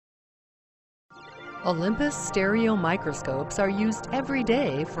Olympus stereo microscopes are used every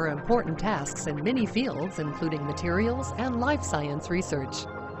day for important tasks in many fields, including materials and life science research.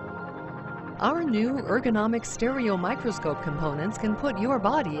 Our new ergonomic stereo microscope components can put your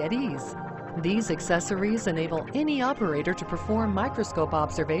body at ease. These accessories enable any operator to perform microscope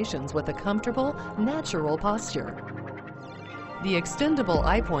observations with a comfortable, natural posture. The extendable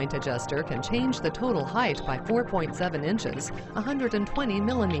eye point adjuster can change the total height by 4.7 inches, 120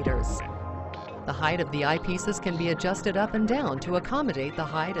 millimeters. The height of the eyepieces can be adjusted up and down to accommodate the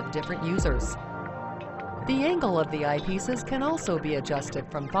height of different users. The angle of the eyepieces can also be adjusted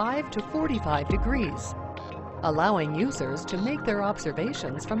from 5 to 45 degrees, allowing users to make their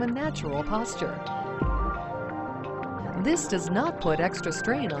observations from a natural posture. This does not put extra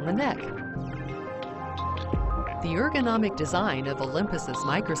strain on the neck. The ergonomic design of Olympus's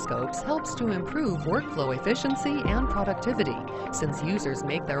microscopes helps to improve workflow efficiency and productivity, since users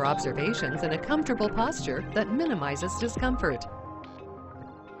make their observations in a comfortable posture that minimizes discomfort.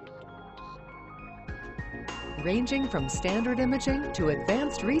 Ranging from standard imaging to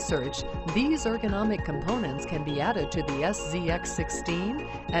advanced research, these ergonomic components can be added to the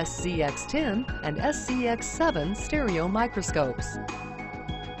SZX16, SZX10, and SZX7 stereo microscopes.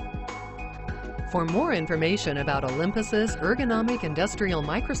 For more information about Olympus's ergonomic industrial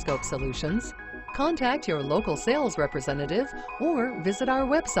microscope solutions, contact your local sales representative or visit our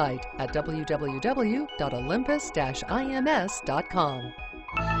website at www.olympus-ims.com.